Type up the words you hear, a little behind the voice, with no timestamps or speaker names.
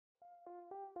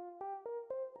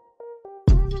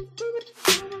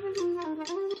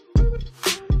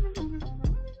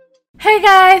Hey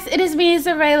guys, it is me,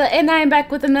 Xureila, and I am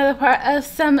back with another part of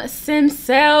some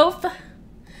Simself.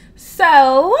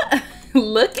 So,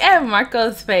 look at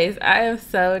Marco's face. I am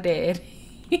so dead.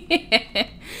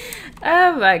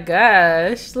 Oh my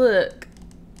gosh, look.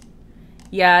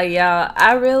 Yeah, y'all,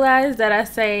 I realize that I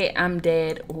say I'm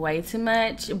dead way too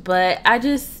much, but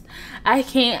I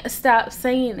can't stop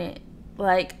saying it.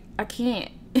 Like, I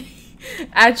can't.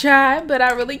 I try, but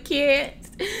I really can't.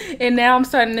 And now I'm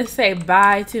starting to say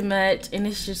bye too much, and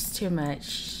it's just too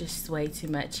much. Just way too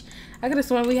much. I could have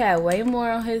sworn we had way more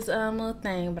on his little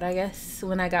thing, but I guess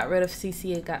when I got rid of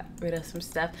CC, it got rid of some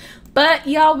stuff. But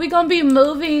y'all, we're gonna be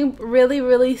moving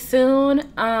really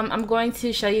soon. I'm going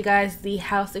to show you guys the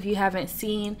house if you haven't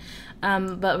seen,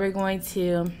 but we're going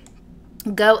to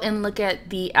go and look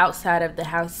at the outside of the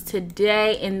house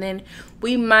today, and then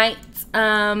we might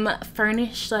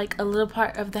furnish like a little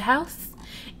part of the house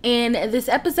in this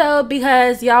episode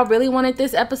because y'all really wanted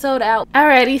this episode out.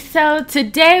 Alrighty, so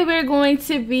today we're going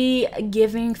to be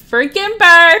giving freaking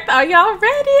birth. Are y'all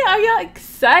ready? Are y'all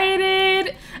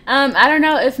excited? I don't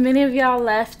know if many of y'all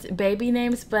left baby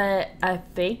names, but I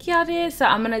think y'all did. So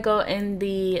I'm gonna go in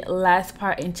the last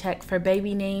part and check for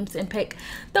baby names and pick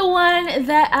the one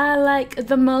that I like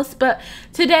the most. But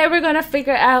today we're gonna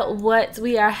figure out what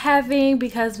we are having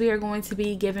because we are going to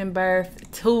be giving birth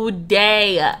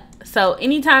today. So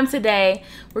anytime today,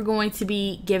 we're going to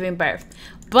be giving birth.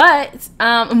 But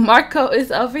Marco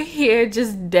is over here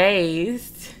just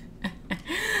dazed.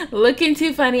 Looking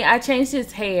too funny. I changed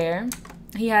his hair.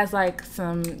 He has like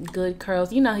some good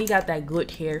curls. You know, he got that good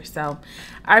hair. So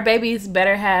our babies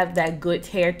better have that good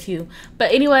hair too.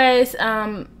 But anyways,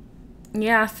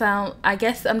 yeah, so I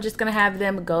guess I'm just going to have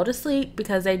them go to sleep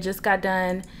because they just got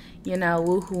done, you know,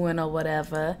 woohooing or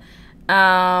whatever.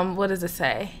 What does it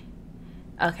say?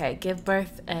 Okay, give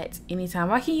birth at any time.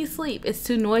 Why can't you sleep? It's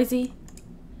too noisy.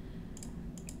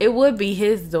 It would be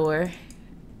his door.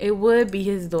 It would be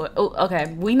his door. Oh,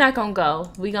 okay. We not gonna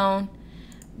go. We not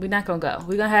gonna go.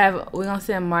 We're gonna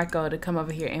send Marco to come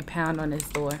over here and pound on his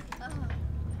door.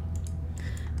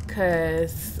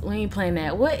 Cause we ain't playing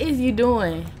that. What is you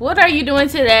doing? What are you doing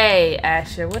today,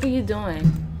 Asher? What are you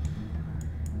doing?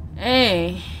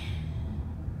 Hey.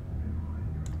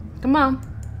 Come on.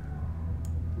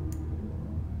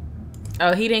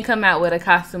 Oh, he didn't come out with a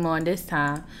costume on this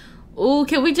time. Ooh,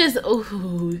 can we just...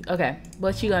 Ooh, okay.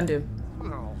 What you gonna do?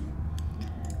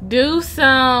 Do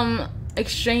some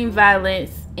extreme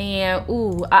violence. And,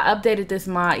 ooh, I updated this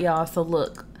mod, y'all. So,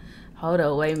 look. Hold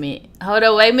on, wait a minute. Hold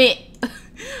on, wait a minute.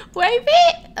 Wait a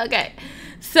minute. Okay.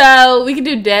 So, we can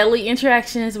do deadly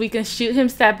interactions. We can shoot him,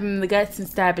 stab him in the guts, and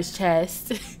stab his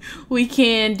chest. We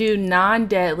can do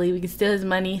non-deadly. We can steal his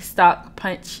money, stalk,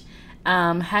 punch,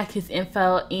 hack his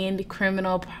info, and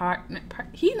criminal partner.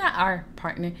 He's not our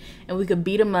partner, and we could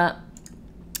beat him up.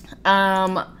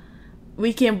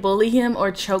 We can bully him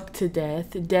or choke to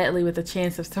death, deadly with a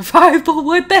chance of survival.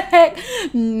 What the heck?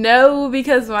 No,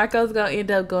 because Marco's gonna end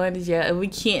up going to jail, and we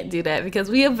can't do that because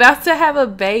we about to have a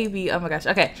baby. Oh my gosh.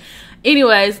 Okay.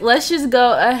 Anyways, let's just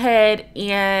go ahead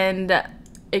and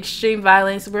extreme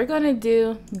violence. We're gonna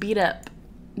do beat up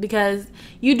because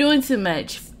you doing too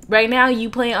much. Right now, you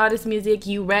playing all this music.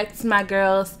 You wrecked my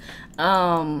girl's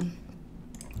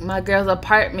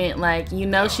apartment. Like, you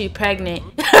know she pregnant.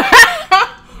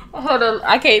 Hold on.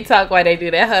 I can't talk while they do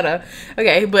that. Hold on.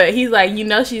 Okay, but he's like, you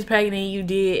know she's pregnant. You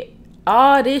did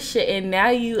all this shit. And now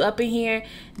you up in here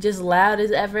just loud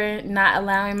as ever, not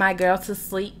allowing my girl to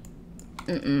sleep.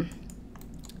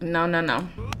 No.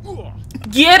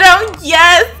 Get him.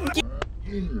 Yes. Get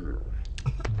him.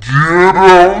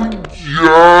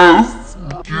 Yes.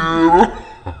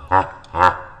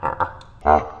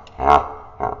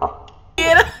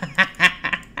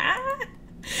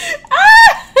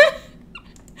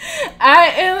 I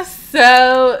am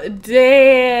so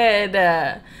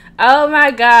dead. Oh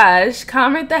my gosh.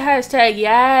 Comment the hashtag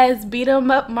yes, beat him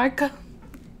up, Marco.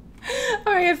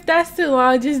 Or if that's too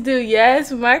long, just do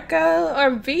yes, Marco,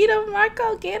 or beat him,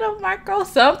 Marco, get him, Marco,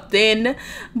 something.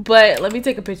 But let me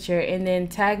take a picture and then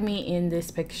tag me in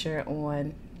this picture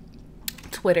on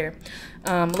Twitter.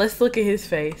 Let's look at his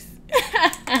face.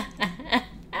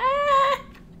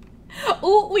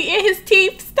 Ooh, we in his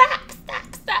teeth.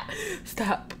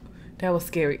 Stop. That was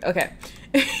scary. Okay.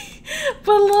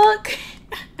 But look.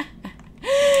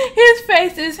 His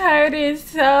face is hurting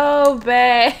so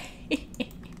bad.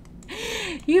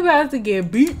 You about to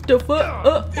get beat the fuck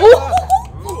up. Ooh,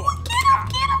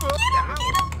 get him.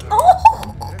 Oh.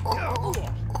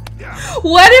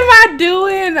 What am I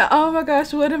doing? Oh my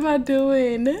gosh, what am I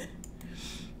doing?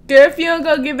 Girl, if you don't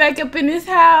go get back up in this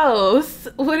house,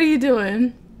 what are you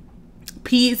doing?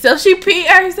 Pee. So she peed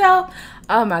herself?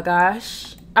 Oh my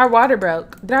gosh. Our water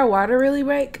broke. Did our water really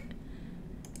break?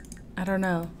 I don't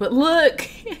know. But look.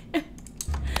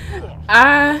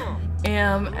 I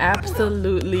am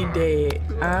absolutely dead.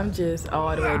 I'm just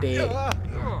all the way dead.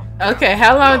 Okay,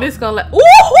 how long is this gonna last?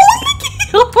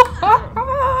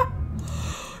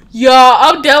 Y'all,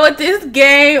 I'm done with this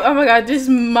game. Oh my god, this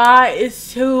mod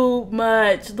is too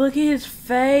much. Look at his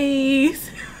face.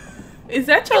 Is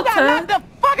that your tongue? Knock the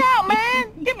fuck out,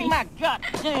 man! Give me my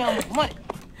goddamn money.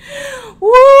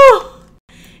 Woo!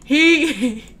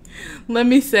 Let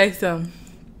me say something.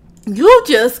 You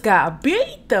just got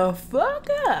beat the fuck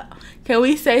up. Can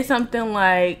we say something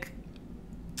like,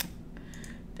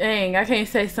 dang, I can't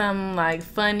say something like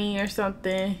funny or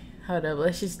something. Hold up,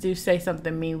 let's just say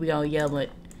something mean. We gonna yell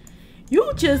it.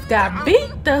 You just got beat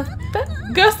the fuck.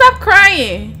 Girl, stop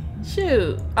crying.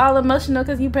 Shoot, all emotional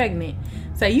because you pregnant.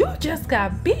 So you just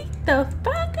got beat the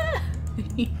fuck up.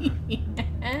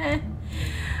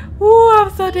 Ooh, I'm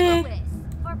so dead.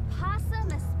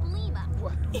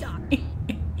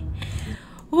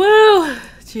 Woo!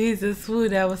 Jesus, woo,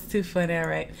 that was too funny. All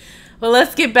right. Well,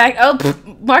 let's get back. Oh,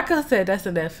 Marco said that's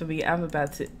enough for me. I'm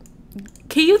about to.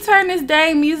 Can you turn this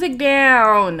dang music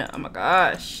down? Oh my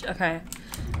gosh. Okay.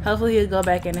 Hopefully he'll go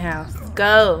back in the house.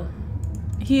 Go.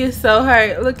 He is so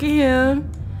hurt. Look at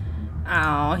him.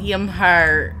 Oh, him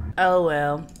hurt. Oh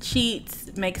well.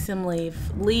 Cheats makes him leave.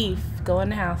 Leave. Go in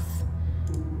the house.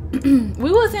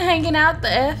 We wasn't hanging out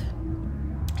the F.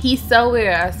 He's so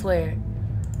weird, I swear.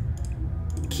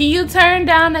 Can you turn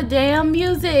down the damn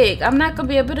music? I'm not gonna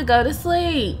be able to go to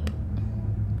sleep.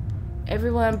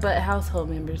 Everyone but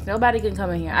household members. Nobody can come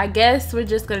in here. I guess we're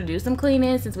just gonna do some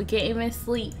cleaning since we can't even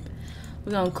sleep.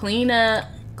 We're gonna clean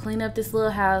up this little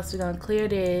house. We're gonna clear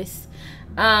this.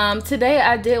 Today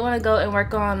I did want to go and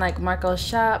work on like Marco's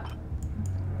shop,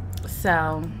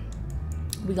 so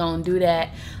we're gonna do that.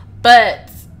 But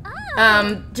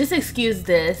just excuse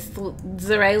this.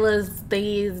 Xureila's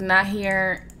thingy is not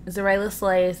here. Xureila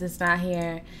Slays is not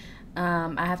here.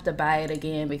 I have to buy it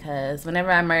again because whenever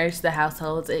I merge the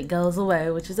households, it goes away,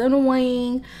 which is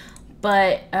annoying.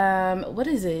 But what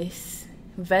is this?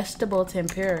 Vegetable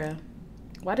tempura.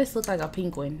 Why does this look like a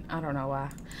pink one? I don't know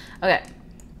why. Okay.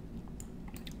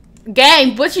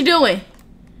 Gang, what you doing?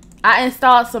 I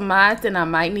installed some mods and I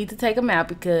might need to take them out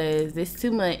because it's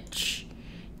too much.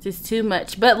 It's too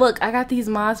much. But look, I got these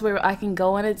mods where I can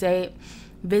go on a date,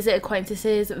 visit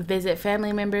acquaintances, visit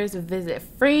family members, visit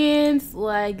friends.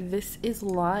 Like, this is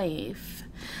life.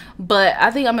 But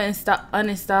I think I'm gonna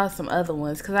uninstall some other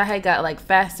ones because I had got like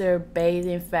faster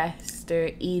bathing,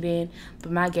 faster eating,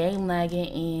 but my game lagging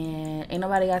and ain't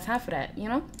nobody got time for that, you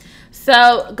know?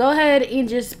 So go ahead and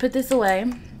just put this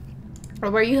away.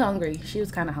 Or were you hungry? She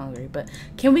was kind of hungry, but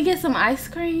can we get some ice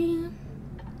cream?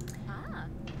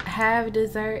 Have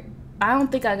dessert. I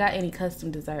don't think I got any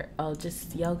custom dessert. Oh,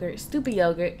 just yogurt. Stupid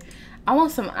yogurt. I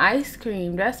want some ice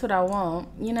cream. That's what I want.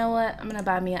 You know what? I'm gonna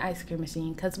buy me an ice cream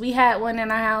machine because we had one in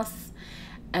our house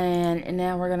and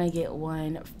now we're gonna get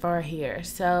one for here.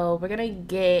 So we're gonna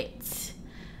get,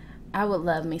 I would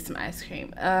love me some ice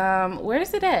cream. Where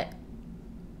is it at?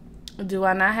 Do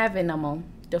I not have it no more?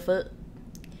 The fuck?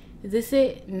 Is this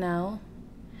it? No.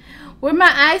 Where's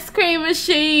my ice cream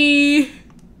machine?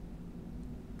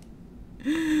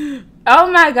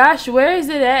 Oh my gosh, where is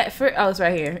it at? Oh, it's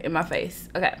right here in my face.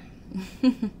 Okay.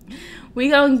 We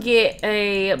gonna get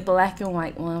a black and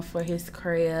white one for his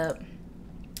crib.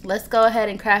 Let's go ahead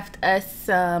and craft us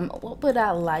some, what would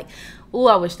I like? Oh,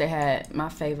 I wish they had my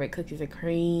favorite cookies and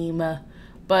cream.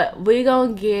 But we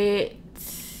gonna get,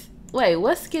 wait,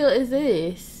 what skill is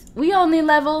this? We only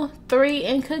level 3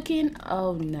 in cooking?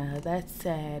 Oh no, that's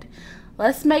sad.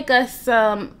 Let's make us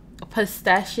some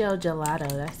pistachio gelato.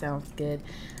 That sounds good.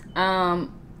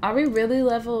 Are we really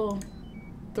level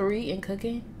 3 in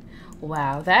cooking?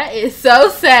 Wow, that is so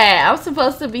sad. I'm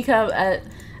supposed to become a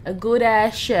good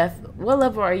ass chef. What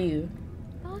level are you?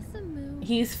 Awesome.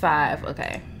 He's 5.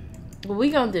 Okay. Well, we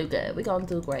gonna do good. We gonna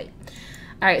do great.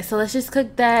 All right, so let's just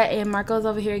cook that. And Marco's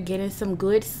over here getting some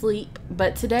good sleep.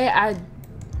 But today I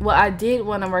did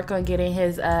want to work on getting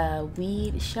his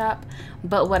weed shop.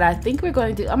 But what I think we're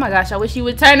going to do, oh my gosh, I wish you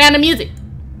would turn down the music.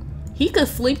 He could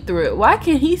sleep through it. Why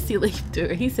can't he sleep through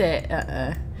it? He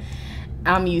said,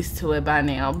 I'm used to it by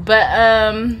now. But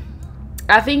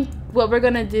I think what we're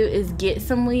going to do is get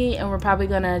some weed and we're probably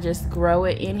going to just grow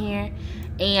it in here.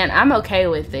 And I'm okay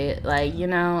with it. Like, you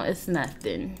know, it's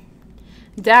nothing.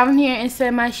 Down here in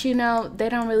Semi, you know, they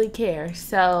don't really care.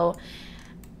 So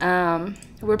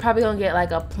We're probably gonna get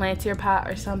like a planter pot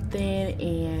or something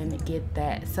and get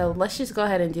that. So let's just go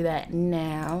ahead and do that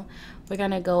now. We're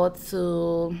gonna go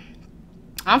to,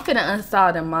 I'm finna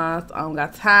uninstall the mods. I don't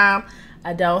got time.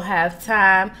 I don't have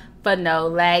time for no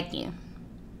lagging.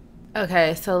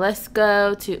 Okay, so let's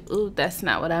go to, ooh, that's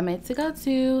not what I meant to go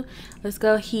to. Let's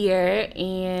go here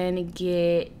and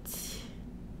get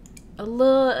a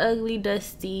little ugly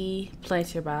dusty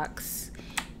planter box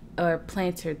or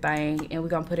planter thing, and we're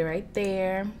gonna put it right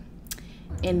there.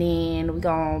 And then we're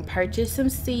gonna purchase some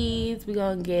seeds. We're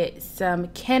gonna get some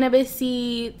cannabis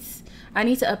seeds. I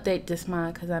need to update this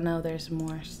mod because I know there's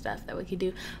more stuff that we could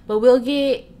do, but we'll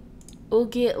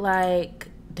get like,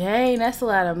 dang, that's a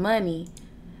lot of money.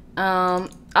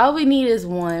 All we need is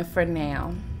one for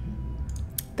now.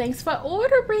 Thanks for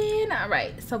ordering. All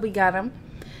right, so we got them,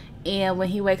 and when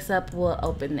he wakes up we'll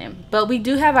open them. But we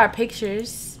do have our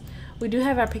pictures. We do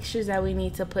have our pictures that we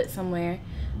need to put somewhere.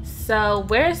 So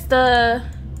where's the,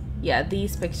 yeah,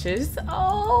 these pictures.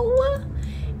 Oh,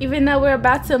 even though we're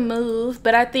about to move,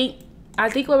 but I think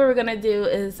what we're gonna do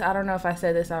is, I don't know if I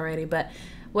said this already, but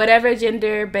whatever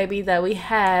gender baby that we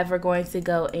have, we're going to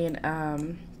go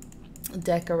and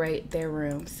decorate their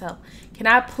room. So can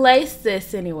I place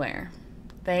this anywhere?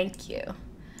 Thank you.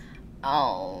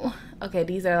 Oh, okay,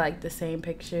 these are like the same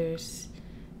pictures.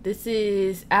 This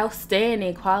is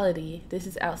outstanding quality. This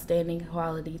is outstanding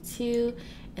quality too,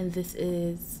 and this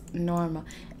is normal.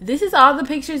 This is all the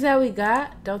pictures that we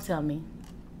got? Don't tell me.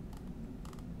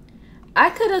 I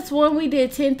could have sworn we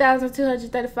did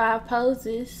 10,235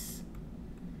 poses.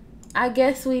 I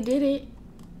guess we didn't.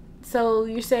 So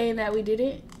you're saying that we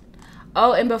didn't?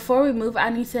 Oh, and before we move, I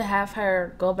need to have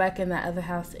her go back in the other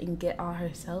house and get all her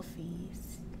selfies.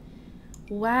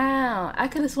 Wow, I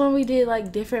could have sworn we did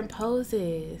like different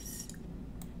poses.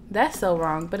 That's so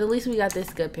wrong, but at least we got this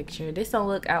good picture. This don't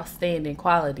look outstanding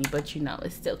quality, but you know,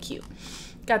 it's still cute.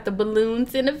 Got the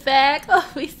balloons in the back.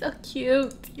 Oh, we so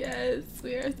cute. Yes,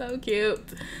 we are so cute.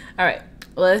 All right,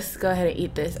 let's go ahead and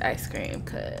eat this ice cream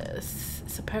because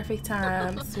it's a perfect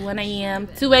time. It's 1 a.m.,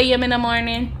 2 a.m. in the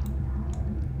morning.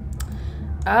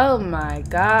 Oh my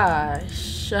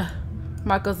gosh.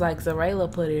 Marco's like,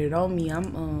 Xureila put it on me.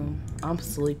 I'm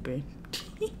sleeping.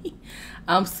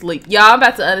 I'm sleep. Y'all, I'm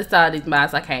about to uninstall these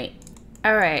mods. I can't.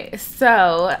 All right,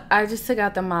 so I just took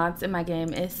out the mods in my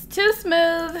game. It's too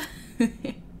smooth.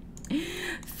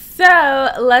 So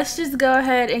let's just go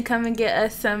ahead and come and get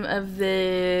us some of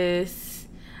this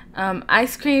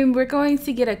ice cream. We're going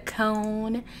to get a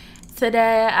cone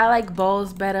today. I like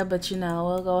bowls better, but you know,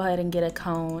 we'll go ahead and get a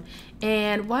cone.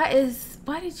 And why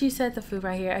did you set the food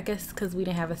right here? I guess because we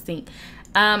didn't have a sink.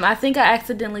 I think I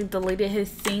accidentally deleted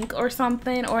his sink or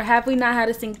something, or have we not had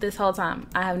a sink this whole time?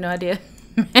 I have no idea.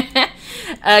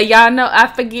 Y'all know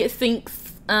I forget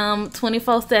sinks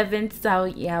 24/7. So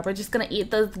yeah, we're just gonna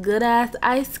eat this good ass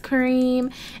ice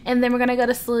cream and then we're gonna go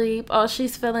to sleep. Oh,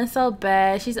 she's feeling so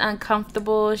bad. She's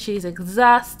uncomfortable. She's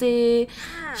exhausted.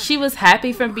 She was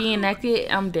happy from being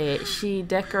naked. I'm dead. She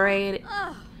decorated.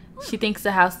 She thinks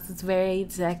the house is very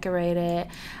decorated,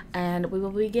 and we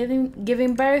will be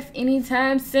giving birth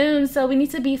anytime soon. So we need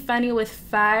to be funny with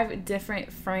 5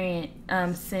 different friend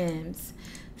Sims.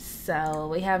 So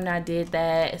we have not did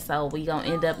that. So we gonna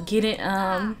end up getting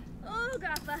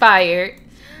fired.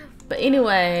 But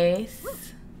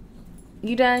anyways,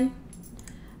 you done?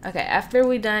 Okay. After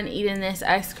we done eating this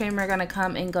ice cream, we're gonna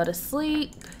come and go to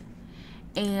sleep.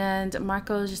 And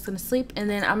Marco's just gonna sleep, and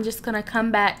then I'm just gonna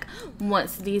come back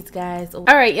once these guys. All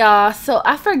right, y'all, so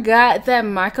I forgot that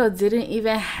Marco didn't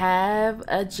even have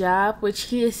a job, which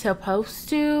he is supposed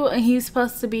to, and he's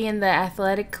supposed to be in the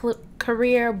athletic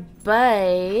career,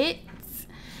 but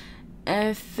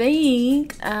I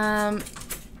think I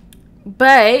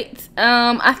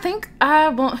think I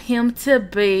want him to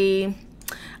be,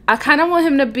 I kind of want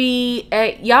him to be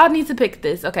y'all need to pick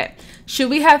this. Okay, should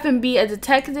we have him be a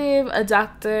detective, a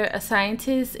doctor, a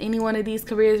scientist, any one of these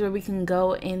careers where we can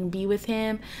go and be with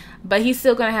him, but he's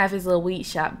still gonna have his little weed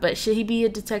shop? But should he be a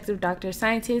detective, doctor,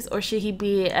 scientist, or should he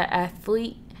be an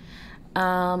athlete,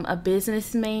 a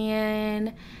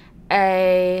businessman,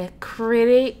 a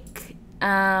critic,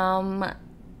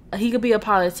 he could be a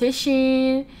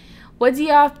politician? What do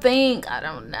y'all think? I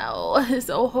don't know. It's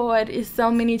so hard. It's so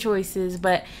many choices.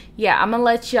 But yeah, I'm gonna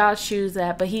let y'all choose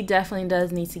that. But he definitely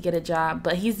does need to get a job.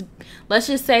 But let's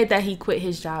just say that he quit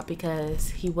his job because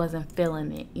he wasn't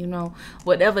feeling it, you know,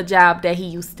 whatever job that he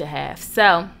used to have.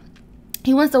 So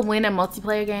He wants to win a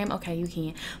multiplayer game. Okay, you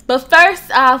can. But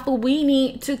first off, we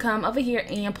need to come over here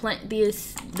and plant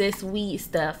this weed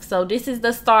stuff. So this is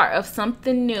the start of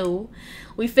something new.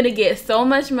 We finna get so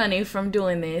much money from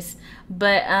doing this.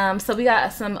 But so we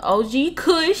got some OG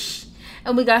Kush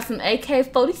and we got some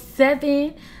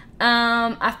AK-47.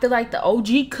 I feel like the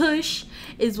OG Kush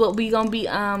is what we gonna be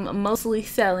mostly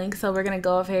selling. So we're gonna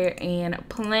go over here and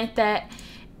plant that.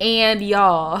 And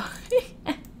y'all,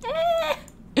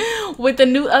 with the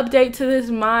new update to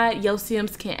this mod, your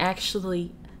Sims can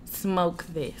actually smoke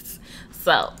this.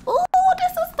 So, ooh,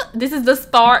 this is the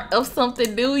start of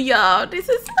something new, y'all. This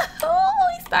is, oh,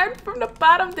 we started from the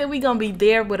bottom, then we gonna be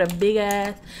there with a big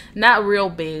ass, not real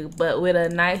big, but with a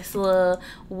nice little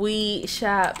weed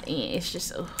shop. And it's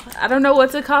just, I don't know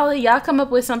what to call it. Y'all come up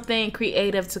with something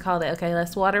creative to call it. Okay,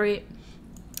 let's water it.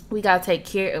 We gotta take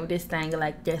care of this thing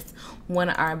like this, one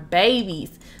of our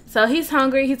babies. So he's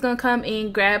hungry. He's gonna come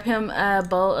and grab him a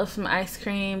bowl of some ice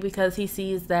cream because he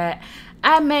sees that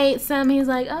I made some. He's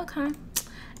like, okay,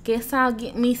 guess I'll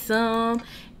get me some.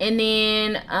 And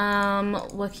then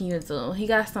what can you do? He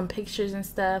got some pictures and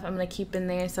stuff I'm gonna keep in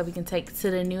there so we can take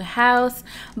to the new house.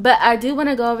 But I do want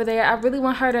to go over there. I really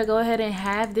want her to go ahead and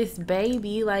have this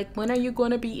baby. Like, when are you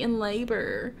gonna be in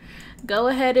labor? Go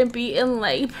ahead and be in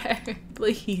labor,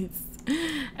 please. All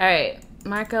right,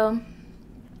 Marco,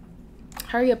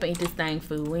 hurry up and eat this dang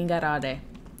food. We ain't got all day.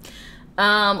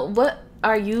 What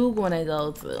are you gonna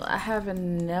go to? I have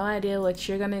no idea what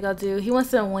you're gonna go do. He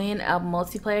wants to win a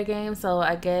multiplayer game, so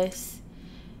I guess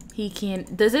he can.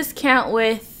 Does this count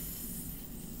with?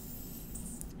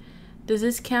 Does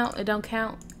this count? It don't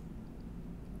count.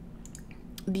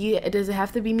 Does it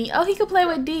have to be me? Oh, he could play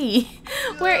with D.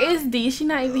 Where is D? She's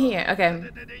not even here. Okay.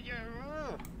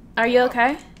 Are you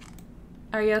okay?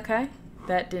 Are you okay?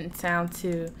 That didn't sound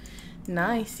too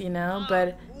nice, you know,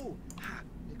 but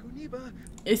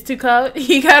it's too cold.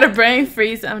 He got a brain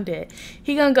freeze. I'm dead.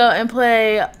 He gonna go and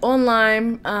play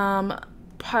online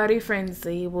Party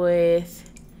Frenzy with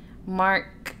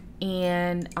Mark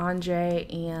and Andre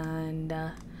and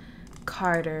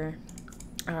Carter.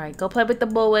 All right, go play with the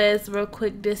boys real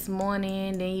quick this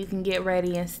morning. Then you can get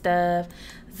ready and stuff.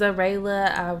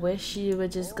 Xureila, I wish you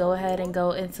would just go ahead and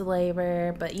go into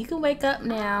labor, but you can wake up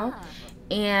now.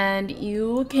 And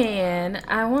you can,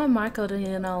 I want Marco to,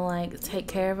 you know, like, take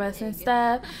care of us and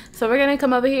stuff. So we're gonna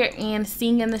come over here and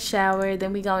sing in the shower.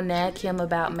 Then we gonna nag him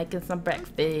about making some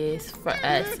breakfast for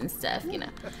us and stuff, you know.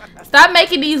 Stop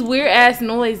making these weird ass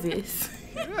noises.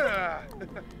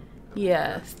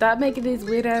 Yeah, stop making these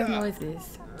weird ass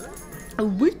noises.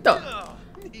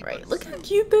 Right, look how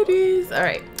cute that is. All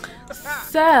right,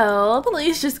 so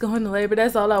please just go into labor.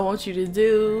 That's all I want you to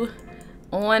do,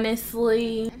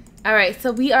 honestly. All right,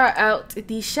 so we are out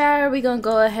the shower. We're gonna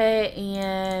go ahead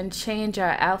and change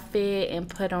our outfit and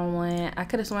put on one. I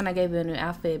could have sworn I gave you a new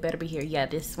outfit. It better be here. Yeah,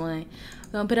 this one.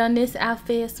 We're gonna put on this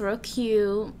outfit. It's real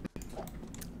cute.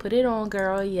 Put it on,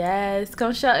 girl. Yes,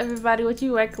 come show everybody what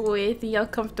you working with in your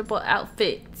comfortable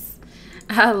outfits.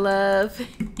 I love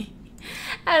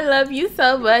you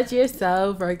so much. You're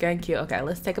so freaking cute. Okay,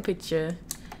 let's take a picture.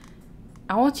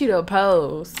 I want you to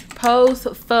pose. Pose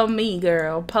for me,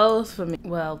 girl. Pose for me.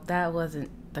 Well, that wasn't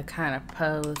the kind of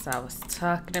pose I was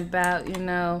talking about, you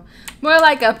know. More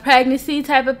like a pregnancy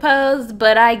type of pose,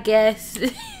 but I guess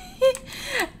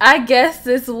I guess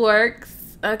this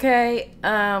works. Okay.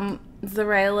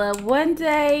 Xureila, one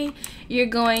day you're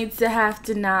going to have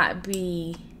to not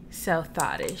be so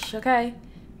thoughtish, okay?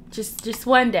 Just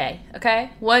one day,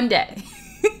 okay? One day.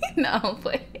 No,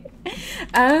 but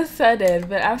I'm so dead,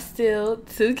 but I'm still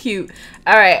too cute.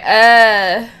 All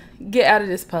right, get out of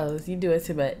this pose. You do it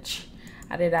too much.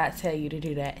 I did not tell you to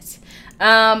do that.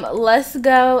 Let's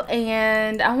go,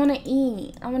 and I want to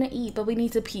eat, but we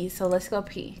need to pee, so let's go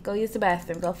pee. Go use the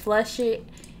bathroom. Go flush it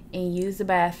and use the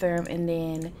bathroom, and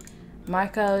then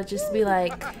Marco just be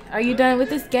like, are you done with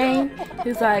this game?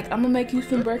 He's like, I'm gonna make you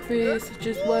some breakfast.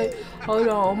 Just wait. Hold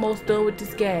on, almost done with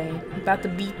this game. I'm about to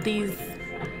beat these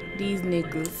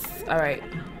niggas. All right.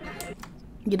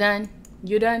 You done?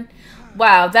 You done?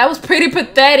 Wow, that was pretty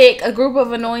pathetic. A group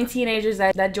of annoying teenagers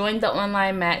that joined the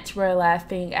online match were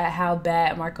laughing at how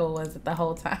bad Marco was the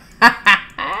whole time.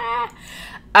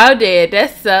 I'm dead.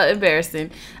 That's so embarrassing.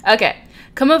 Okay.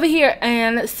 Come over here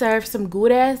and serve some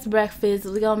good ass breakfast.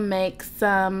 We're gonna make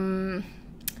some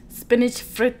spinach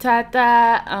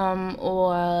frittata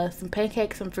or some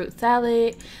pancakes, some fruit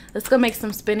salad. Let's go make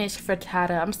some spinach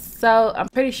frittata. I'm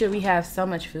pretty sure we have so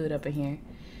much food up in here,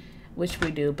 which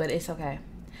we do, but it's okay.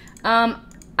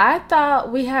 I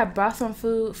thought we had brought some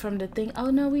food from the thing. Oh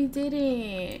no, we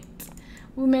didn't.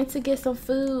 We meant to get some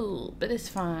food, but it's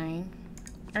fine.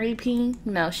 Are you peeing?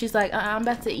 No, she's like, I'm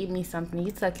about to eat me something.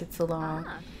 You took it too long.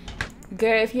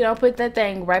 Girl, if you don't put that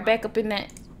thing right back up in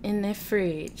the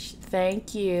fridge.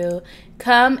 Thank you.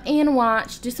 Come and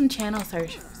watch. Do some channel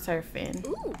surfing.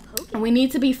 Ooh, and we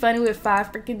need to be funny with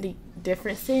 5 freaking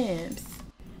different Sims.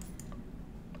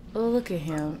 Oh, look at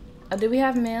him. Oh, do we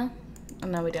have mail? Oh,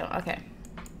 no, we don't. Okay.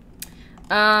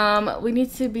 We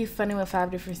need to be funny with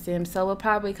 5 different Sims. So we'll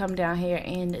probably come down here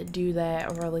and do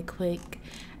that really quick.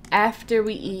 After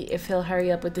we eat, if he'll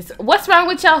hurry up with this. What's wrong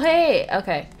with your head?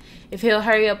 Okay. If he'll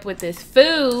hurry up with this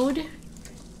food,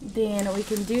 then we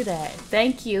can do that.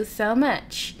 Thank you so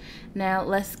much. Now,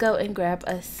 let's go and grab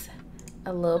us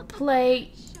a little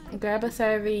plate. Grab a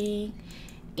serving.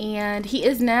 And he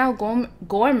is now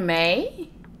gourmet.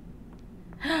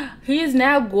 He is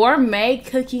now gourmet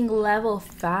cooking level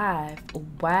 5.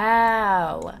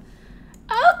 Wow.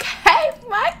 Okay,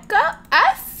 Michael.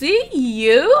 I see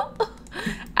you.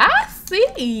 I see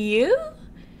you.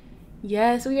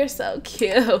 Yes, we are so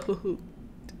cute.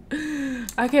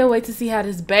 I can't wait to see how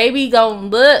this baby gonna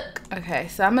look. Okay,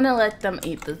 so I'm gonna let them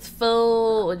eat this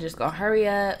food. We're just gonna hurry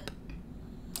up.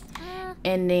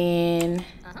 And then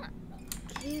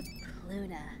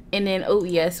oh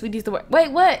yes, we need to work.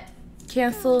 Wait, what?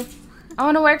 Cancel. I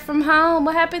wanna work from home.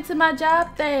 What happened to my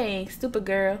job thing? Stupid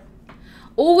girl.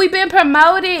 Oh, we been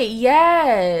promoted.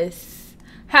 Yes.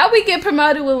 How we get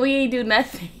promoted when we ain't do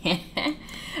nothing?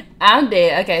 I'm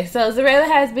dead. Okay, so Xureila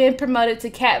has been promoted to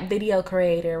cat video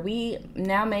creator. We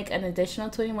now make an additional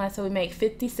 21, so we make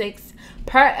 56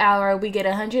 per hour. We get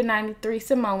 193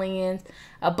 simoleons,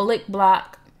 a blick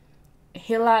block,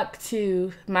 Hillock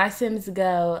 2, My Sims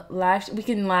Go. We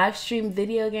can live stream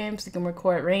video games. We can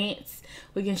record rants.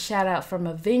 We can shout out from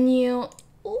a venue.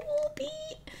 Ooh,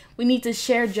 we need to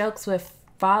share jokes with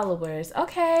followers.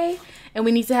 Okay. And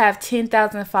we need to have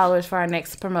 10,000 followers for our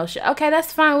next promotion. Okay,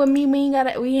 that's fine with me. We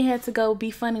ain't had to go be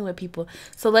funny with people.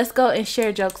 So let's go and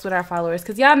share jokes with our followers.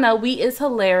 Because y'all know we is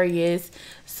hilarious.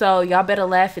 So y'all better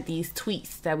laugh at these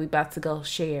tweets that we about to go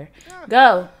share.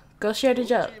 Go share the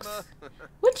jokes.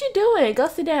 What you doing? Go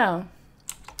sit down.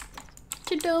 What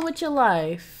you doing with your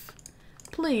life?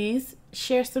 Please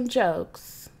share some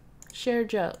jokes. Share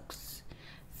jokes.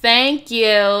 Thank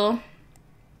you.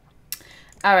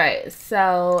 All right,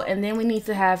 so, and then we need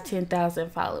to have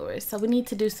 10,000 followers. So we need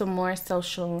to do some more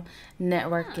social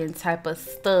networking type of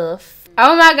stuff.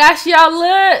 Oh my gosh, y'all,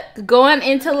 look. Going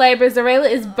into labor. Xureila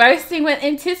is bursting with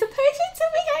anticipation to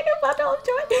be about to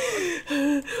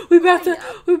enjoy. We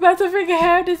about to freaking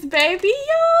have this baby,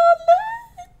 y'all.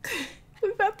 Look.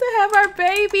 We about to have our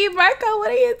baby. Marco,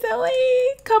 what are you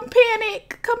doing? Come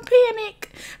panic. Come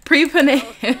panic.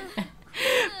 Pre-panic.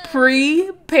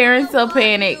 Pre-parental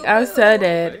panic. I'm so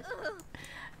dead.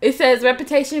 It says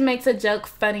repetition makes a joke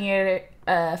funnier.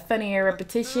 Funnier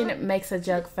repetition makes a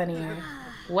joke funnier.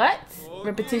 What?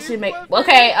 Repetition make.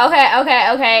 Okay.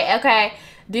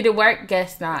 Did it work?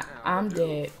 Guess not. I'm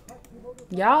dead.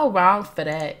 Y'all wrong for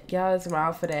that. Y'all is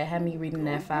wrong for that. Had me reading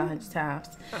that 500 times.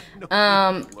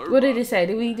 What did it say?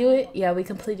 Did we do it? Yeah, we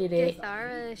completed it.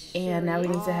 And now we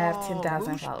need to have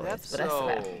 10,000 followers. But that's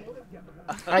about it.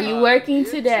 Are you working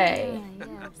today?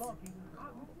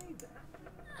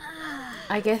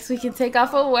 I guess we can take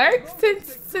off of work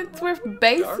since we're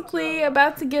basically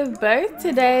about to give birth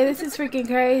today. This is freaking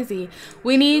crazy.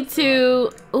 We need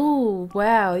to... Ooh,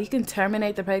 wow. You can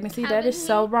terminate the pregnancy. That is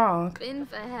so wrong.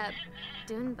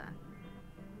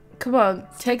 Come on.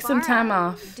 Take some time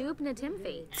off.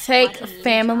 Take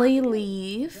family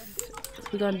leave.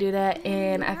 We're going to do that.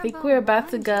 And I think we're about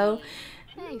to go...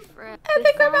 I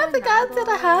think we're about to go to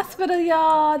the hospital,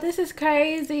 y'all. This is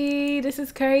crazy. This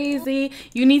is crazy.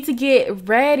 You need to get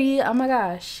ready. Oh my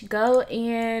gosh. Go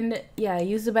and, yeah,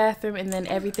 use the bathroom, and then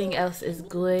everything else is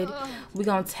good. We're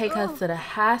going to take her to the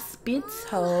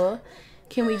hospital.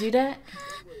 Can we do that?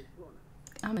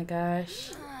 Oh my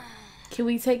gosh. Can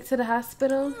we take to the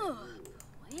hospital?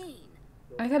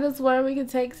 I could have sworn we could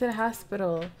take to the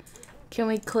hospital. Can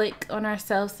we click on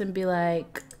ourselves and be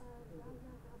like...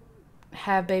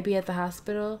 have baby at the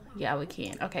hospital? Yeah, we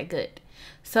can. Okay, good.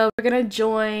 So we're gonna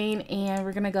join and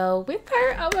we're gonna go with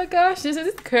her. Oh my gosh, this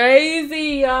is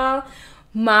crazy, y'all.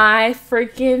 My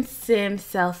freaking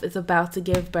Simself is about to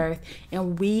give birth,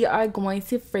 and we are going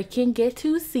to freaking get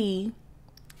to see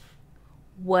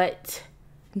what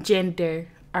gender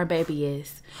our baby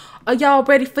is. Are y'all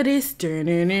ready for this?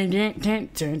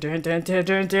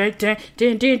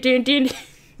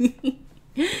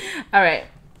 All right.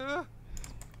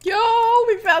 Yo,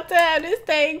 we about to have this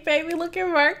thing, baby. Look at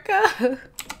Marco.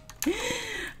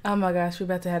 Oh my gosh, we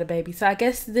about to have a baby. So I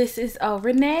guess this is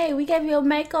Renee. We gave you a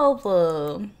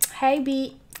makeover. Hey,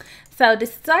 B. So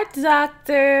this is our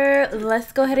doctor.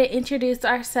 Let's go ahead and introduce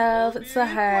ourselves to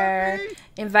her.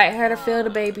 Invite her to feel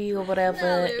the baby or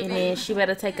whatever. And then she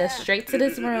better take us straight to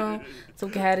this room so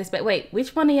we can have this baby. Wait,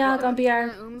 which one of y'all gonna be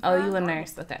our... Oh, you a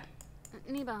nurse. Okay.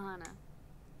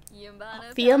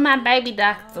 Feel my baby,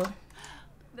 doctor.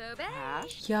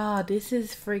 Y'all, this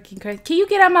is freaking crazy. Can you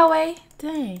get out my way?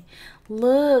 Dang.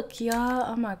 Look,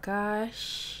 y'all. Oh my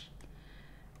gosh.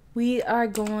 We are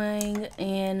going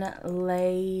in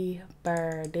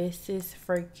labor. This is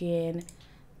freaking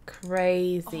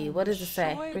crazy. What does it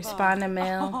say? Respond to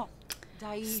mail.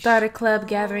 Start a club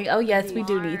gathering. Oh, yes, we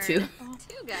do need to.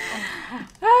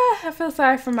 I feel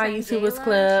sorry for my YouTubers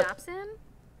club.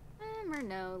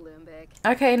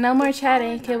 Okay, no more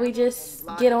chatting. Can we just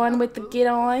get on with the get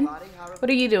on? What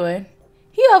are you doing?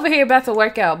 He over here about to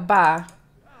work out. Bye.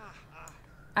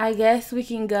 I guess we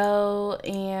can go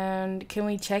and can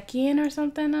we check in or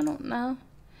something? I don't know.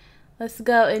 Let's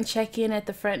go and check in at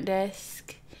the front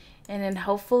desk. And then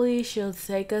hopefully she'll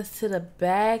take us to the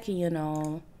back, you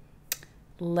know.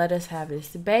 Let us have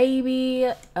this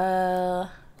baby. So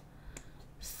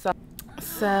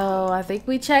I think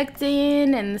we checked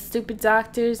in and the stupid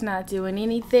doctor's not doing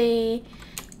anything.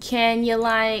 Can you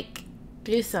like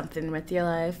do something with your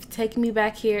life? Take me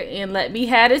back here and let me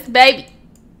have this baby.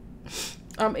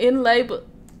 I'm in labor.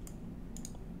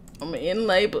 I'm in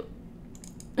labor.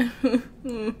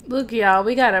 Look, y'all,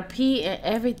 we gotta pee and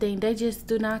everything. They just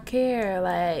do not care.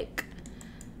 Like,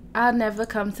 I'll never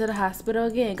come to the hospital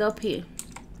again. Go pee.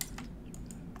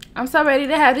 I'm so ready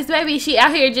to have this baby. She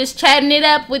out here just chatting it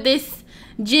up with this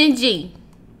Gingy.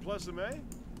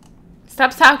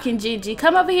 Stop talking, Gingy.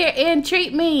 Come over here and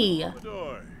treat me.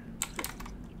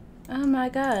 Oh my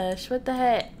gosh, what the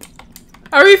heck?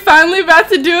 Are we finally about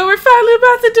to do it? We're finally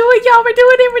about to do it, y'all. We're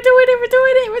doing it. We're doing it. We're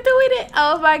doing it. We're doing it.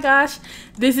 Oh my gosh.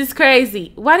 This is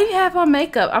crazy. Why do you have on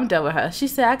makeup? I'm done with her. She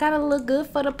said, I gotta look good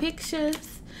for the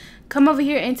pictures. Come over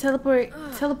here and teleport.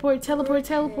 Teleport, teleport,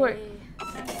 teleport.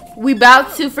 We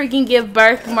about to freaking give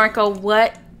birth, Marco.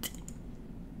 What?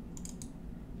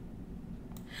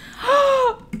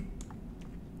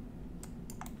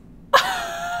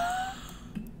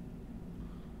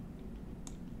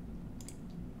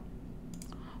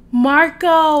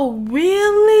 Marco,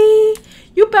 really?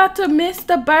 You about to miss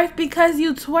the birth because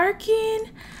you twerking?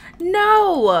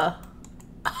 No.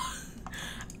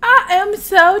 I am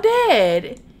so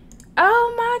dead.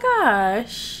 Oh my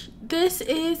gosh. This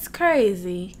is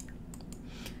crazy.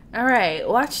 Alright,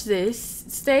 watch this.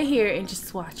 Stay here and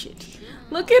just watch it.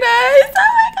 Look at us.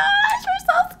 Oh my gosh, we're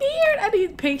so scared. I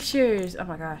need pictures. Oh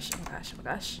my gosh, oh my gosh, oh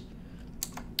my gosh.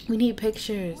 We need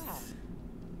pictures.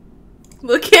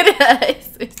 Look at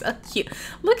us. We're so cute.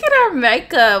 Look at our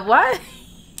makeup. Why?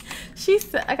 She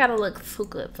said, I gotta look so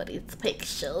good for these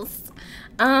pictures.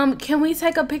 Can we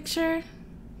take a picture?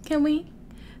 Can we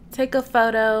take a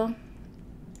photo?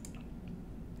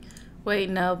 Wait,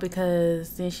 no,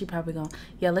 because then she probably gonna.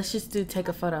 Yeah, let's just do take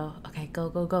a photo. Okay, go,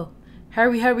 go, go.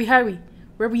 Hurry, hurry, hurry.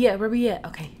 Where we at? Where we at?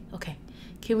 Okay, okay.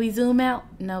 Can we zoom out?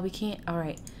 No, we can't. All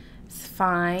right. It's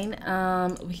fine.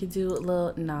 We could do a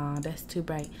little. Nah, that's too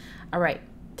bright. All right,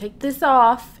 take this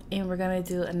off, and we're gonna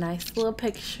do a nice little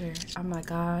picture. Oh my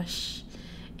gosh,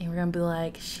 and we're gonna be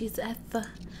like, she's at the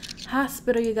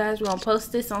hospital, you guys. We're gonna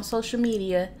post this on social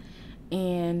media,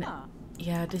 and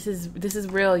yeah, this is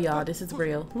real, y'all. This is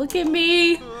real. Look at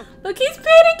me. Look, he's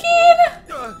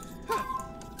panicking.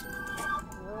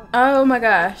 Oh my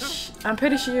gosh, I'm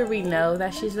pretty sure we know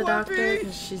that she's a doctor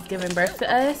because she's giving birth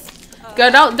to us.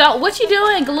 Girl, don't. What you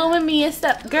doing? Gluing me and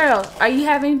stuff. Girl, are you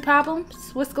having problems?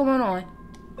 What's going on?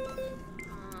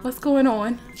 What's going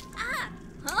on?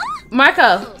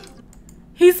 Marco.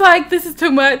 He's like, this is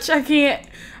too much. I can't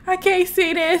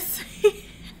see this.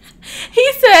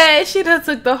 He said she done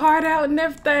took the heart out and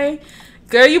everything.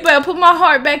 Girl, you better put my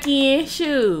heart back in.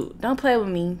 Shoot. Don't play with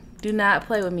me. Do not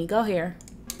play with me. Go here.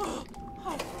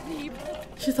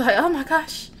 She's like, oh my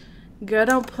gosh. Girl,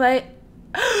 don't play.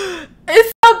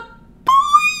 It's a boy.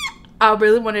 I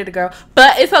really wanted a girl,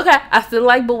 but it's okay. I still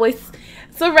like boys.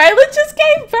 So Xureila just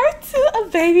gave birth to a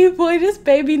baby boy. This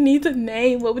baby needs a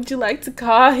name. What would you like to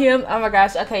call him? Oh my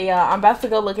gosh. Okay, y'all. I'm about to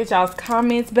go look at y'all's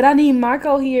comments, but I need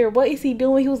Marco here. What is he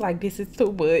doing? He was like, this is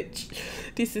too much.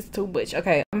 This is too much.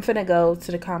 Okay, I'm finna go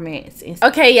to the comments.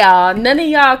 Okay, y'all. None of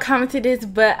y'all commented this,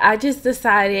 but I just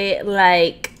decided,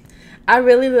 like, I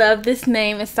really love this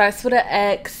name. It starts with an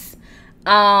X.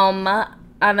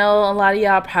 I know a lot of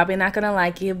y'all probably not gonna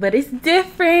like it, but it's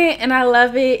different and I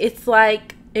love it. It's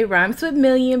like, it rhymes with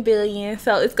million, billion,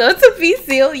 so it's going to be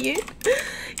zillion.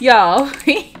 Y'all,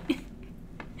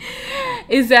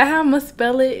 is that how I'm gonna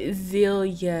spell it?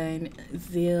 Zillion.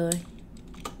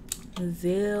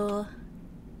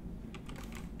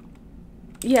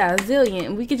 Yeah,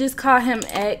 Zillion. We could just call him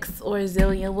X or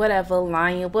Zillion, whatever,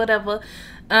 Lion, whatever.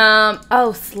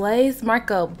 Oh, Slays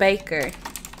Marco Baker.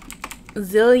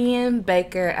 Zillion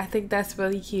Baker. I think that's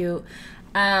really cute.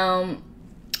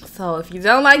 So if you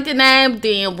don't like the name,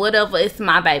 then whatever, it's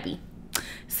my baby.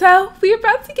 So we're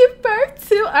about to give birth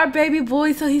to our baby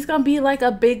boy. So he's gonna be like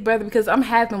a big brother because I'm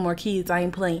having more kids. I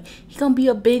ain't playing. He's gonna be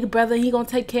a big brother. He gonna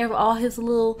take care of all his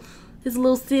little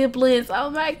siblings.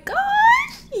 Oh my gosh.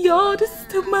 Yo, this is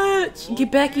too much. Get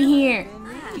back in here.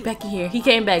 Get back in here. He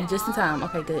came back just in time.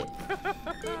 Okay, good.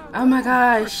 Oh my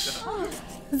gosh.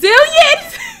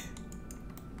 Zillion!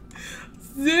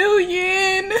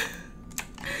 Zillion!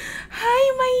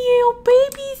 Hi, my little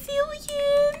baby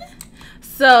Zillion.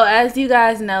 So, as you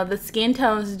guys know, the skin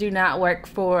tones do not work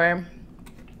for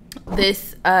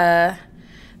this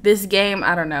this game.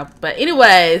 I don't know. But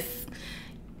anyways.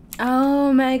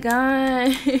 Oh my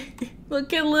god.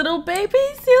 Look at little baby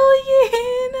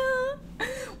Zillion.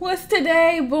 What's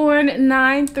today? Born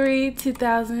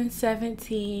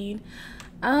 9/3/2017.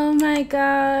 Oh my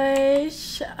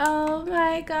gosh. Oh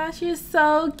my gosh. You're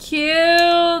so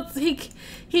cute.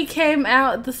 He came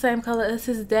out the same color as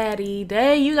his daddy.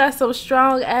 Dang, you got some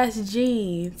strong ass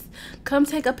jeans. Come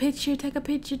take a picture. Take a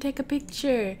picture. Take a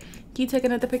picture. Can you take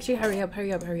another picture? Hurry up.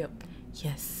 Hurry up. Hurry up.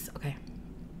 Yes. Okay.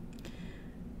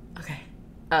 Okay.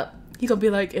 Up. He gonna be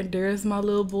like, and there's my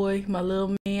little boy, my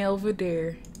little man over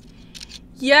there.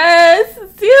 Yes,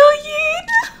 Zillion.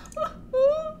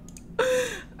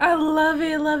 I love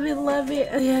it, love it, love it.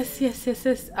 Yes, yes, yes,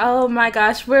 yes. Oh my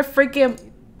gosh, we're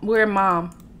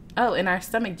mom. Oh, and our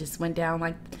stomach just went down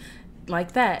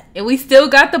like that, and we still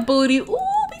got the booty.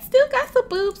 Ooh, we still got some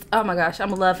boobs. Oh my gosh, I'm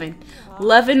loving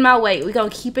my weight. We gonna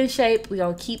keep in shape. We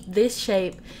gonna keep this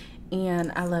shape,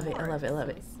 and I love it. I love it. I love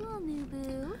it.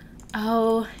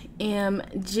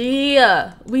 OMG.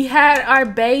 We had our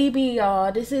baby,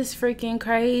 y'all. This is freaking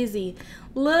crazy.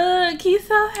 Look, he's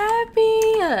so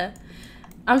happy.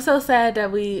 I'm so sad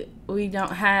that we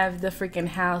don't have the freaking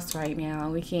house right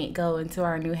now. We can't go into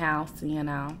our new house, you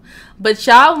know. But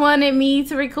y'all wanted me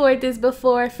to record this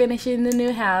before finishing the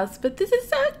new house. But this is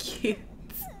so cute.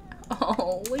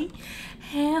 Oh, we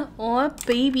had our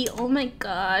baby. Oh my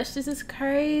gosh, this is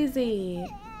crazy.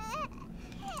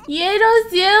 Yeah, no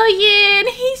Zillion.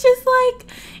 He's just like,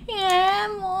 yeah,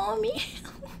 mommy.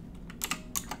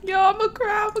 Yo, I'ma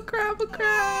cry, I'ma cry, I'ma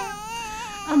cry.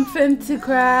 I'm finna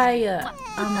cry.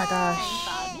 Oh my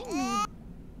gosh.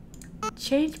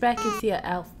 Change back into your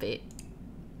outfit.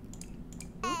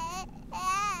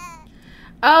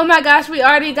 Oh my gosh, we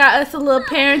already got us a little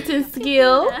parenting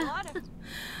skill.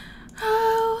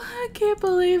 Oh, I can't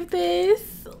believe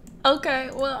this.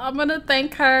 Okay, well, I'm gonna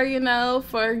thank her, you know,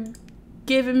 for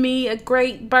giving me a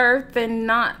great birth and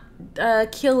not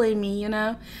killing me, you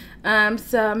know.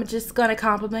 So I'm just gonna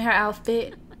compliment her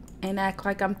outfit and act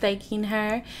like I'm thanking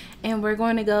her, and we're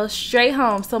going to go straight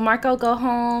home. So Marco, go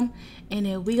home, and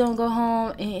then we gonna go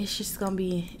home, and it's just gonna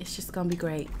be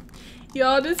great.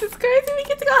 Y'all, this is crazy. We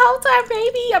get to go home to our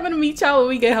baby. I'm gonna meet y'all when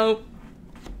we get home.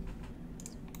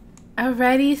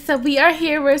 Alrighty, so we are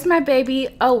here. Where's my baby?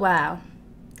 Oh wow,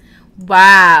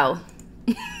 wow.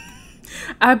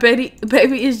 Our baby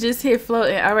is just here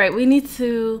floating. All right, we didn't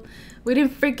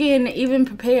freaking even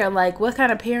prepare. Like, what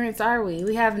kind of parents are we?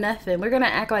 We have nothing. We're gonna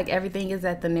act like everything is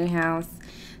at the new house.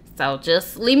 So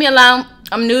just leave me alone.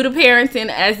 I'm new to parenting,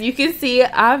 as you can see,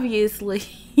 obviously.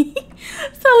 So leave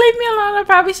me alone. I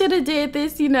probably should have did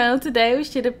this, you know, today. We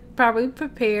should have probably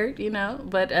prepared, you know.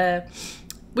 But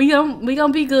we gonna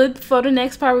be good for the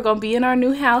next part. We're gonna be in our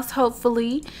new house,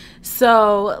 hopefully.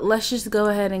 So let's just go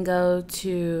ahead and go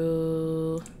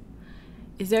to,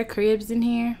 is there cribs in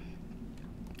here?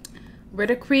 Where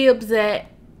the cribs at?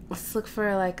 Let's look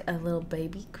for like a little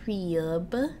baby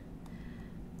crib.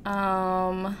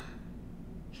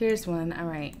 Here's one. All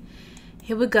right,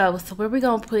 here we go. So where we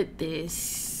gonna put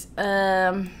this?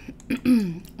 Well,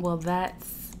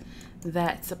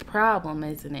 that's a problem,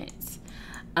 isn't it?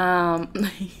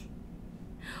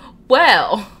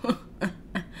 Well,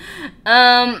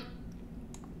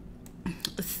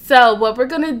 so what we're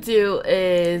gonna do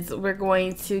is we're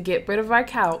going to get rid of our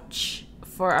couch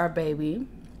for our baby,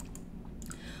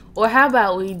 or how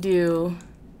about we do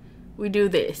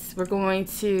this? We're going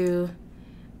to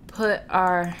put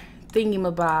our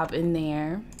thingamabob in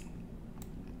there,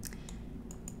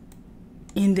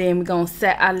 and then we're gonna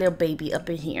set our little baby up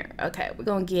in here. Okay, we're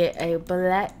gonna get a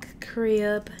black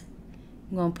crib.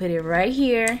 I'm gonna put it right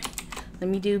here. Let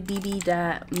me do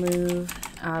bb.move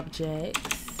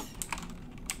objects,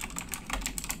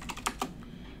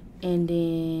 and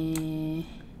then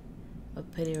We'll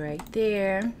put it right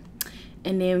there.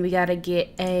 And then we gotta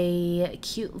get a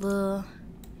cute little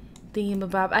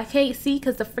thingamabob. I can't see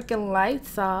because the freaking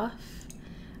light's off.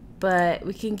 But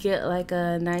we can get like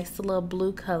a nice little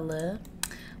blue color.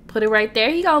 Put it right there.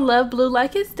 He gonna love blue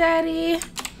like his daddy.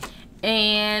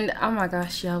 And oh my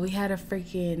gosh, y'all, we had a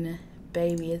freaking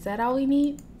baby. Is that all we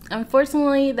need?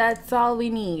 Unfortunately, that's all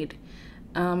we need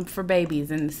for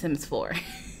babies in The Sims 4.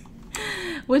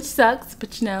 Which sucks,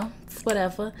 but you know, it's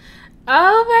whatever.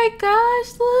 Oh my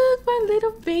gosh, look, my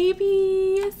little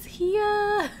baby is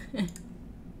here.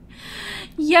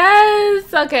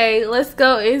 Yes. Okay, let's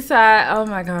go inside. Oh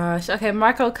my gosh. Okay,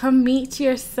 Marco, come meet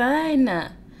your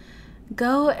son.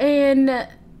 Go and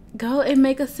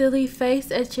make a silly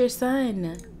face at your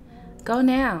son. Go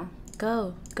now.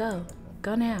 Go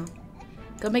now.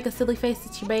 Go make a silly face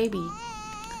at your baby.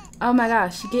 Oh my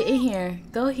gosh, get in here.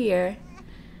 Go here.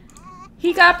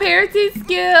 He got parenting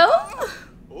skills.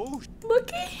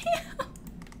 Look at him.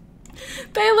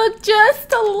 They look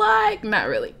just alike. Not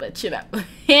really, but you know.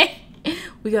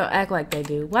 We gonna act like they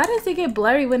do. Why does it get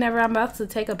blurry whenever I'm about to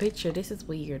take a picture? This is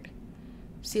weird.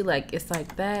 See, like, it's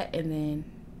like that, and then...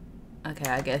 Okay,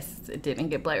 I guess it didn't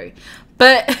get blurry.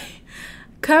 But,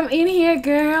 come in here,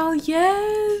 girl.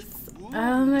 Yes.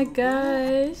 Oh, my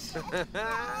gosh.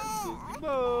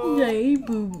 Hey,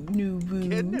 boo, new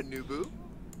boo.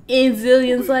 And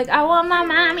Zillion's like, I want my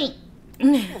mommy.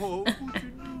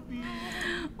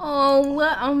 Oh,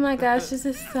 what? Oh, my gosh. This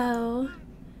is so...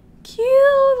 cute.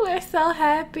 We're so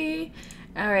happy.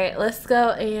 All right, let's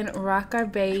go and rock our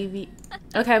baby.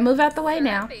 Okay, move out the way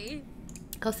now.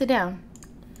 Go sit down.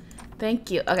 Thank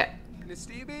you. Okay.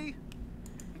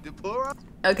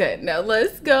 Okay, now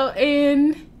let's go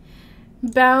and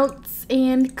bounce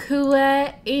and coo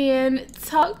and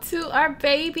talk to our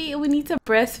baby. We need to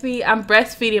breastfeed. I'm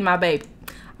breastfeeding my baby.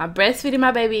 I'm breastfeeding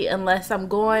my baby unless I'm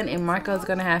going and Marco's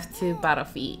gonna have to bottle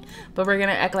feed. But we're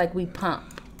gonna act like we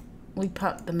pump. We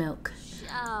pump the milk.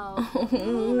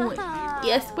 Oh,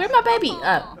 yes, where's my baby?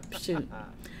 Oh, shoot.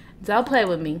 Don't play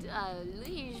with me.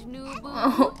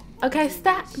 Oh, okay,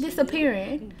 stop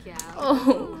disappearing.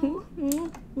 Oh.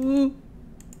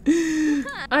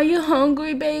 Are you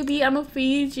hungry, baby? I'm gonna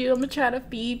feed you. I'm gonna try to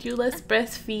feed you. Let's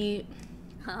breastfeed.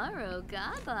 Oh,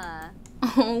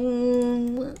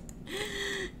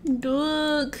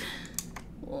 look.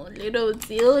 Oh, little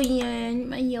Zillion.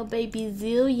 My little baby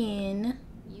Zillion.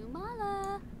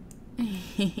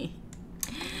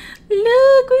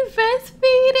 Look, we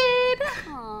breastfeeded.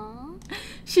 Aww.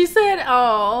 She said,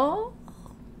 "Oh,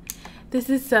 this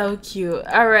is so cute."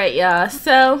 All right, y'all.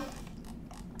 So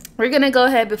we're gonna go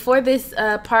ahead before this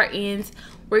part ends.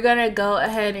 We're gonna go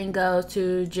ahead and go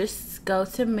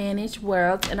to manage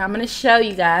worlds, and I'm gonna show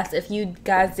you guys. If you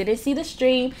guys didn't see the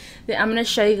stream, then I'm gonna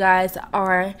show you guys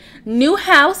our new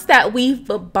house that we've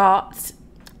bought.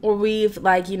 Or we've,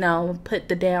 like, you know, put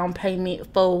the down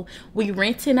payment for. We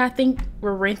renting, I think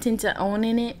we're renting to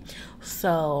owning it.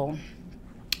 So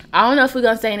I don't know if we're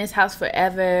gonna stay in this house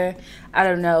forever. I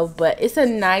don't know, but it's a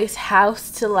nice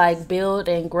house to like build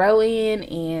and grow in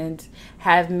and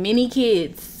have many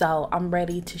kids. So I'm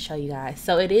ready to show you guys.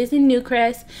 So it is in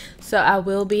Newcrest, so I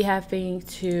will be having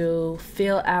to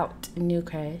fill out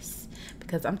Newcrest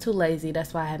because I'm too lazy.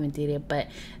 That's why I haven't did it. But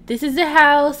this is the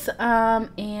house,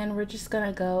 and we're just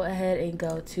gonna go ahead and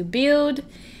go to build,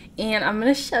 and I'm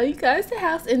gonna show you guys the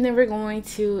house, and then we're going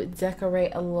to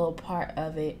decorate a little part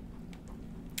of it.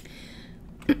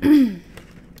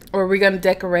 Or we're gonna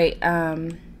decorate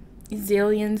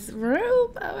Zillion's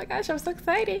room. Oh my gosh, I'm so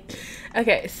excited.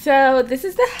 Okay, so this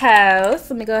is the house.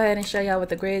 Let me go ahead and show y'all with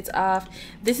the grids off.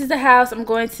 This is the house. we're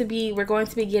going to be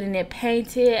getting it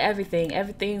painted.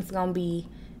 Everything's gonna be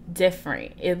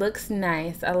different. It looks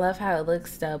nice. I love how it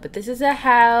looks though. But this is a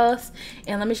house,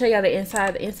 and let me show y'all the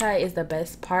inside. The inside is the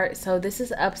best part. So this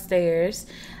is upstairs.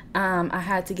 I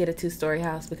had to get a 2-story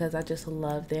house because I just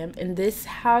love them, and this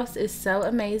house is so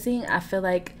amazing. I feel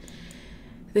like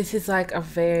this is like a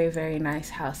very, very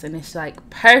nice house, and it's like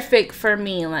perfect for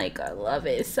me. Like, I love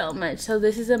it so much. So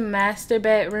this is a master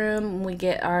bedroom. We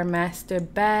get our master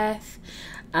bath,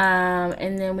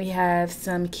 and then we have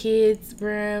some kids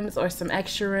rooms or some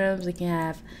extra rooms. We can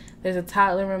have, there's a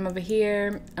toddler room over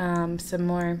here, some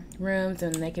more rooms,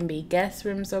 and they can be guest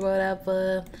rooms or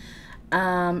whatever.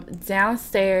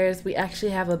 Downstairs we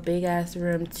actually have a big ass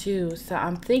room too, so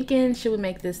I'm thinking, should we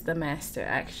make this the master?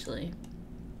 Actually,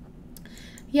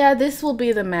 yeah, this will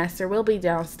be the master. We'll be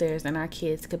downstairs and our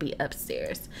kids could be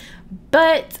upstairs.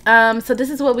 But so this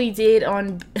is what we did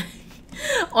on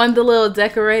on the little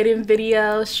decorating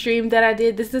video stream that I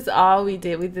did. This is all we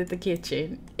did. We did the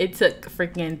kitchen. It took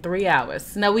freaking 3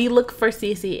 hours. No, we looked for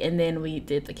Cece and then we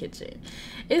did the kitchen.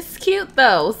 It's cute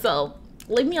though, so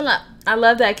leave me alone. I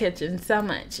love that kitchen so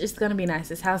much. It's gonna be nice.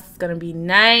 This house is gonna be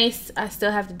nice. I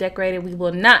still have to decorate it. We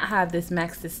will not have this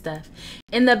Max's stuff.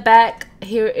 In the back,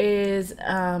 here is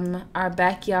our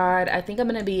backyard. I think I'm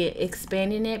gonna be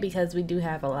expanding it because we do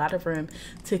have a lot of room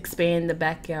to expand the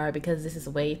backyard because this is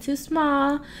way too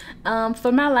small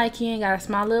for my liking. Got a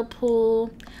small little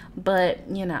pool, but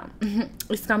you know,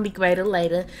 it's gonna be greater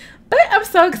later. But I'm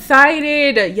so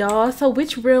excited, y'all. So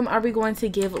which room are we going to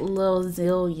give Lil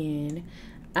Zillion?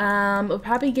 We'll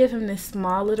probably give him this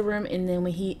small little room, and then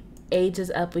when he ages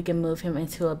up, we can move him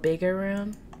into a bigger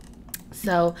room.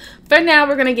 So for now,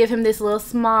 we're gonna give him this little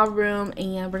small room,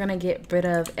 and we're gonna get rid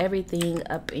of everything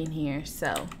up in here.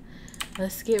 So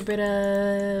let's get rid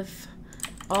of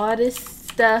all this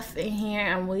stuff in here,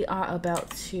 and we are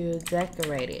about to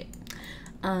decorate it.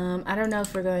 I don't know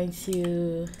if we're going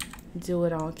to do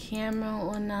it on camera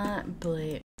or not,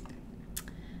 but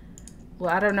well,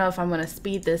 I don't know if I'm gonna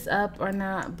speed this up or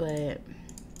not, but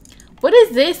what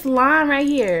is this line right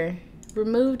here?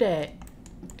 Remove that.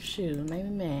 Shoot, made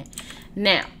me mad.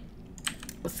 Now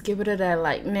let's get rid of that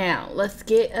light. Now let's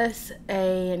get us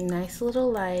a nice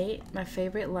little light, my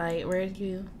favorite light. Where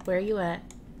are you at?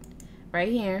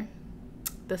 Right here,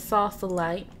 the salsa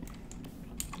light,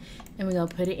 and we're gonna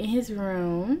put it in his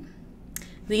room.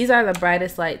 These are the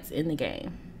brightest lights in the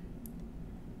game.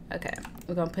 Okay,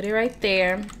 we're gonna put it right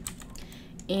there.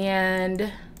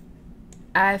 And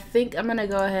I think I'm gonna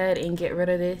go ahead and get rid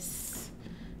of this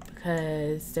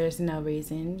because there's no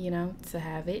reason, you know, to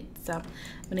have it. So I'm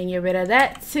gonna get rid of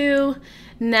that too.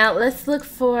 Now let's look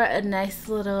for a nice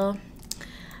little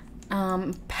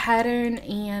pattern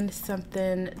and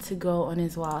something to go on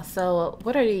his wall. So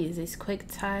what are these? These quick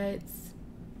tides?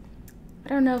 I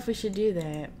don't know if we should do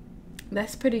that.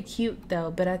 That's pretty cute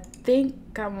though, but I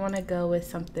think I want to go with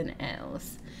something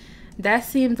else. That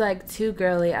seems like too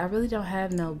girly. I really don't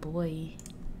have no boy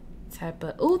type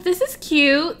of... Oh, this is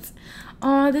cute.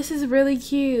 Oh, this is really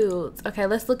cute. Okay,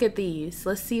 let's look at these.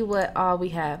 Let's see what all we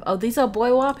have. Oh, these are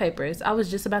boy wallpapers. I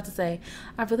was just about to say,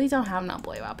 I really don't have no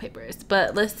boy wallpapers.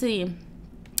 But let's see.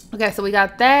 Okay, so we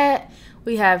got that.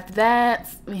 We have that.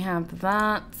 We have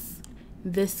that.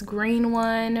 This green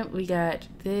one. We got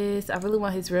this. I really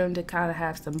want his room to kind of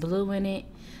have some blue in it.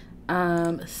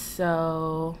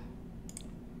 So...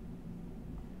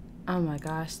 oh my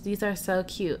gosh, these are so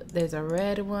cute. There's a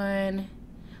red one.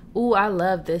 Ooh, I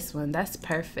love this one. That's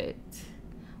perfect.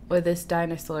 Or this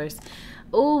dinosaurs.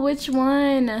 Ooh, which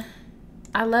one?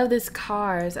 I love this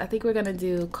cars. I think we're gonna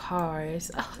do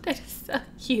cars. Oh, that is so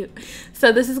cute.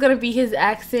 So this is gonna be his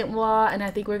accent wall, and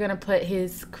I think we're gonna put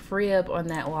his crib on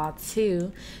that wall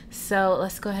too. So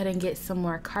let's go ahead and get some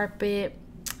more carpet.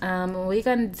 We're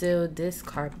gonna do this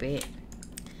carpet.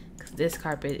 This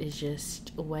carpet is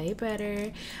just way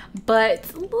better,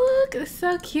 but look, it's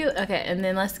so cute. Okay, and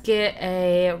then let's get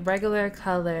a regular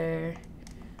color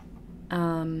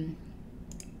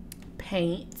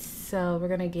paint. So we're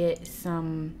gonna get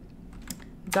some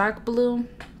dark blue.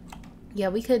 Yeah,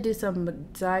 we could do some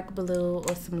dark blue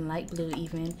or some light blue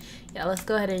even. Yeah, let's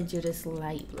go ahead and do this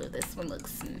light blue. This one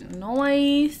looks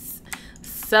nice,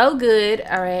 so good.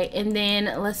 All right, and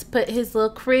then let's put his little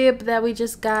crib that we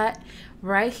just got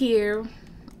right here.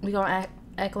 We gonna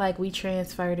act like we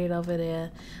transferred it over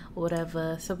there or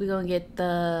whatever. So we gonna get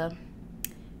the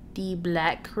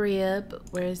black crib.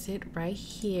 Where is it? Right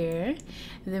here.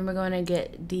 And then we're gonna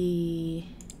get the...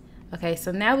 okay,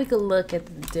 so now we can look at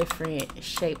the different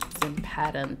shapes and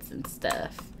patterns and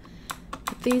stuff.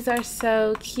 These are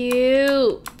so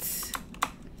cute.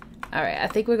 All right, I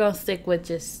think we're gonna stick with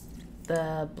just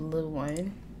the blue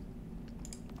one.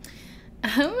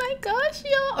 Oh my gosh,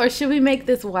 y'all. Or should we make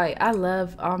this white? I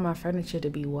love all my furniture to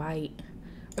be white.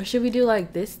 Or should we do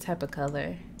like this type of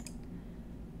color?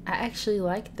 I actually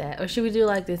like that. Or should we do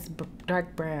like this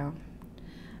dark brown?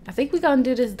 I think we're gonna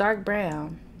do this dark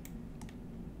brown.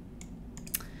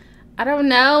 I don't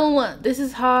know. This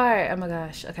is hard. Oh my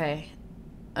gosh. Okay.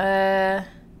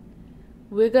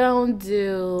 We're gonna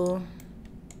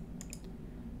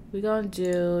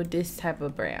do this type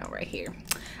of brown right here.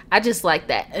 I just like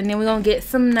that. And then we're gonna get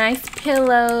some nice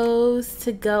pillows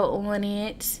to go on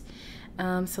it.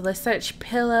 So let's search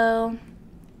pillow,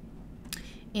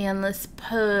 and let's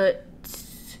put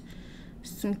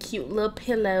some cute little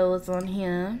pillows on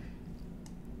here.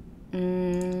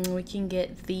 We can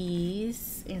get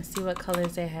these and see what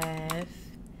colors they have.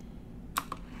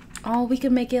 Oh, we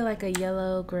can make it like a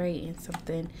yellow, gray, and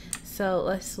something. So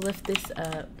let's lift this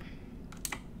up.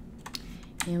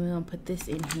 And we're gonna put this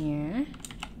in here.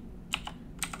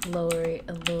 Lower it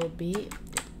a little bit. There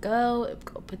we go.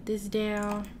 Go put this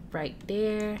down right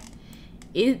there.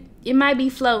 It might be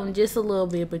floating just a little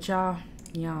bit, but y'all,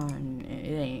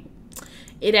 it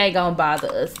ain't gonna bother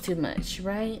us too much,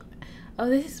 right? Oh,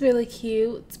 this is really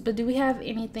cute. But do we have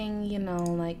anything, you know,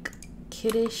 like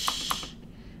kiddish?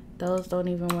 Those don't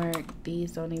even work.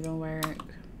 These don't even work.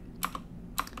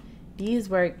 These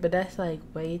work, but that's like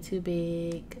way too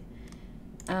big.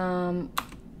 We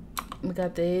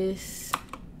got this.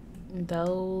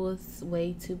 Those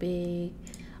way too big.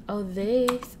 Oh,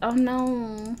 this. Oh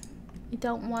no, it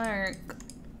don't work.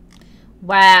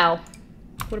 Wow.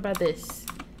 What about this?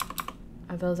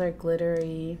 Oh, those are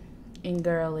glittery and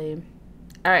girly.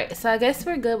 All right, so I guess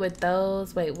we're good with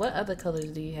those. Wait, what other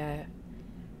colors do you have?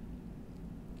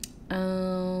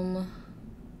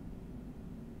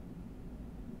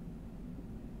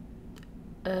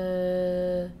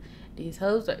 These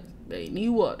hoes are, they need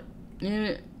water.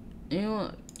 Need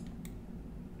water.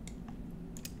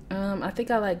 I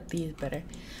think I like these better.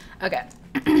 Okay.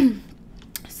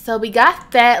 So we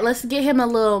got that. Let's get him a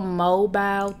little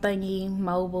mobile thingy,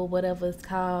 mobile, whatever it's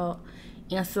called,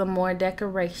 and some more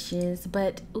decorations.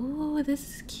 But ooh,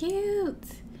 this is cute.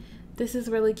 This is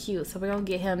really cute. So we're gonna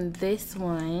get him this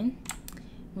one.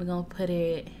 We're gonna put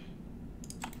it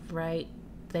right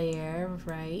there,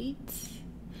 right?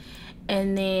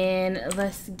 And then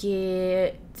let's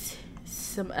get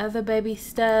some other baby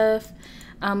stuff.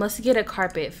 Let's get a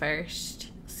carpet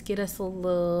first. Let's get us a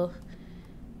little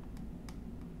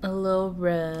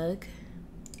rug.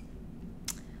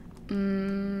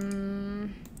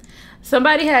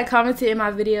 Somebody had commented in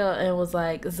my video and was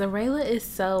like, Xureila is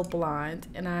so blonde,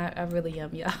 and I really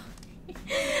am, y'all.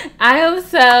 I am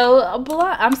so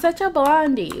blonde. I'm such a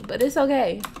blondie, but it's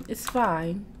okay. It's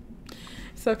fine.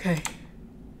 It's okay.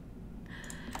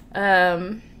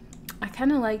 I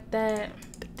kind of like that,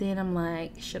 but then I'm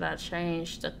like, should I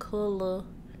change the color?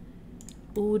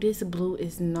 Ooh, this blue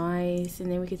is nice, and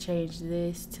then we could change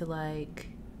this to like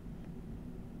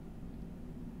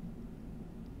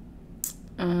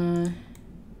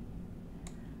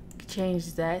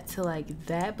change that to like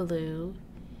that blue,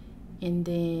 and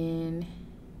then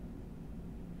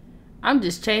I'm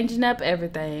just changing up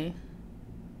everything.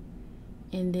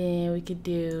 And then we could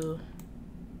do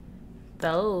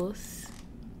those.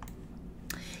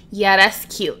 Yeah, that's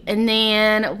cute. And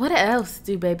then what else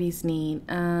do babies need?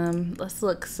 Let's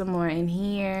look some more in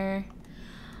here.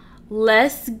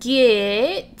 Let's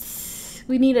get,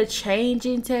 we need a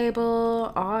changing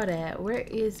table, all that. Where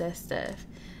is that stuff?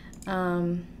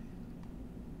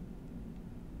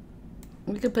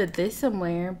 We could put this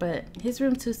somewhere, but his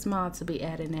room too small to be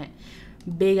adding that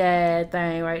big ass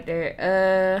thing right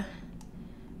there.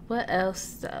 What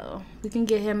else though? We can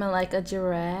get him like a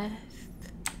giraffe.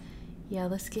 Yeah,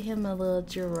 let's get him a little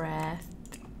giraffe.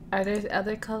 Are there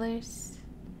other colors?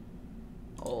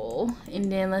 Oh,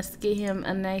 and then let's get him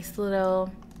a nice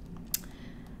little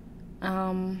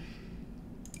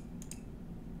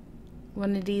one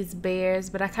of these bears,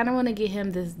 but I kind of want to get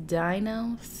him this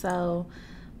dino, so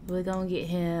we're gonna get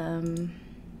him.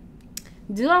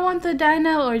 Do I want the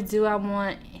dino or do I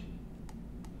want,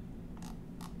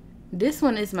 this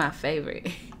one is my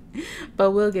favorite,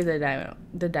 but we'll get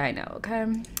the dino, okay?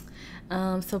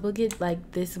 So we'll get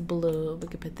like this blue. We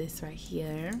could put this right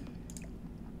here,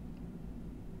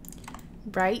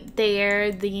 right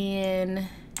there. Then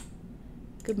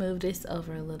we could move this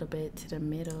over a little bit to the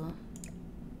middle,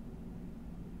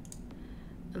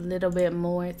 a little bit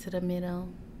more to the middle.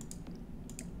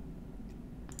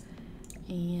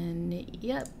 And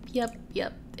yep,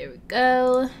 there we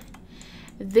go.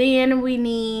 Then we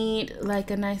need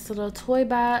like a nice little toy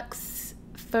box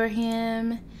for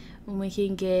him. We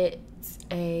can get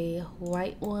a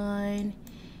white one,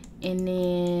 and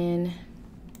then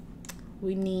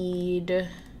we need,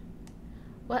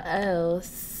 what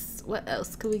else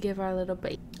could we give our little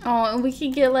baby? Oh, and we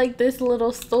can get like this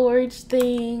little storage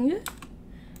thing.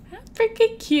 How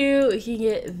freaking cute. We can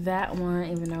get that one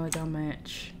even though it don't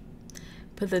match.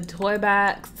 Put the toy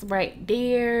box right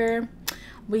there.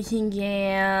 We can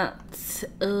get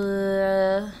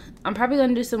I'm probably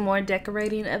gonna do some more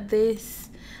decorating of this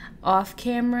off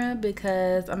camera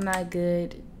because I'm not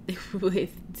good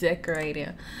with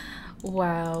decorating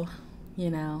while, you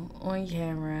know, on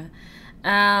camera,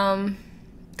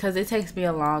 because it takes me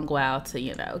a long while to,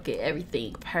 you know, get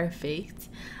everything perfect.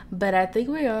 But I think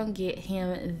we're gonna get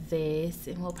him this,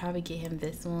 and we'll probably get him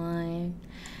this one.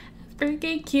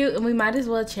 Freaking cute. And we might as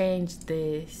well change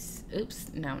this.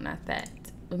 Oops, no, not that.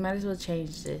 We might as well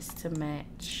change this to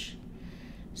match.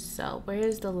 So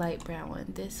where's the light brown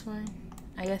one? This one.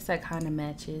 I guess that kind of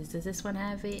matches. Does this one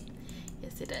have it?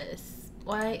 Yes, it does.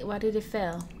 Why did it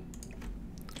fail?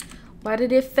 Why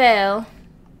did it fail?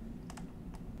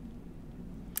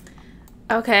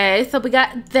 Okay, so we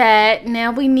got that.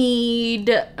 Now we need,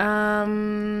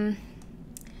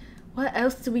 what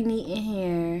else do we need in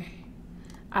here?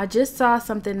 I just saw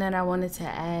something that I wanted to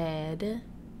add.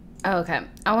 Okay,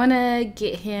 I want to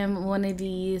get him one of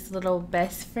these little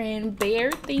best friend bear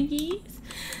thingies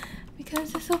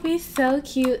because this will be so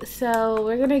cute. So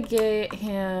we're gonna get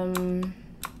him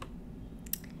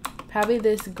probably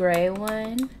this gray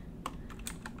one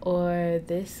or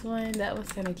this one. That was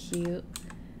kind of cute.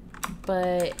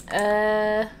 But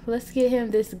let's get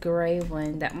him this gray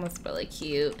one. That one's really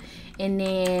cute. And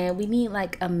then we need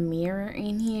like a mirror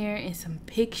in here and some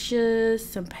pictures,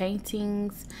 some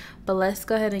paintings. But let's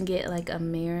go ahead and get like a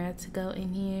mirror to go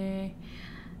in here.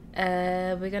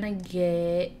 We're gonna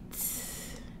get,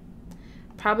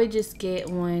 probably just get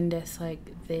one that's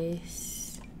like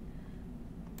this,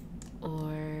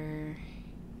 or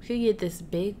we could get this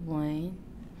big one.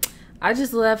 I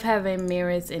just love having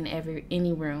mirrors in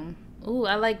any room. Ooh,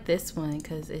 I like this one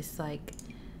because it's like,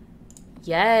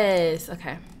 yes.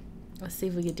 Okay, let's see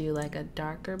if we could do like a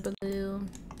darker blue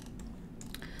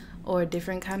or a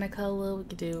different kind of color. We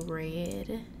could do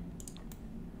red.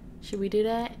 Should we do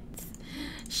that?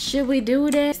 Should we do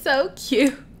that? So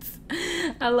cute.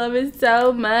 I love it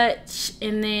so much.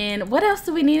 And then what else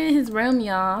do we need in his room,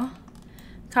 y'all?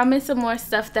 Comment some more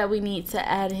stuff that we need to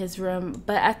add in his room.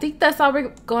 But I think that's all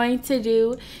we're going to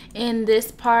do in this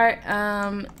part.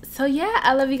 So yeah,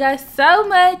 I love you guys so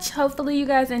much. Hopefully you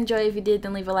guys enjoy. If you did,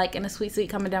 then leave a like and a sweet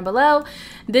comment down below.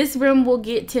 This room will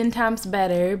get 10 times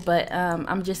better, but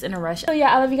I'm just in a rush. So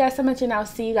yeah, I love you guys so much, and I'll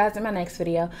see you guys in my next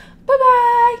video.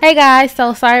 Bye-bye. Hey guys,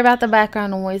 so sorry about the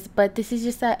background noise, but this is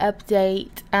just an update.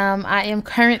 I am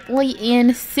currently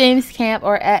in Sims camp,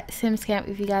 or at Sims camp.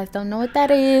 If you guys don't know what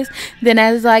that is, then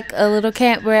that is like a little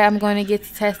camp where I'm going to get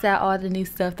to test out all the new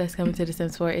stuff that's coming to the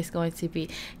Sims 4. It's going to be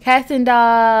cats and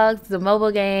dogs, the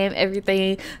mobile game,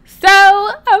 everything. So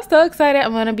I'm so excited.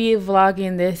 I'm going to be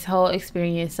vlogging this whole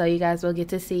experience, so you guys will get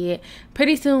to see it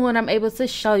pretty soon when I'm able to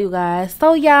show you guys.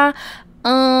 So yeah,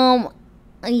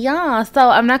 so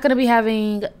I'm not gonna be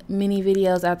having many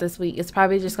videos out this week. It's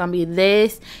probably just gonna be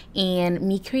this and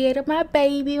me creating my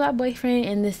baby, my boyfriend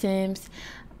in The Sims.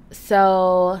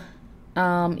 So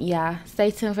yeah,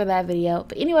 stay tuned for that video.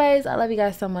 But anyways, I love you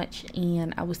guys so much,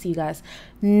 and I will see you guys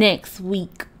next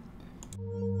week.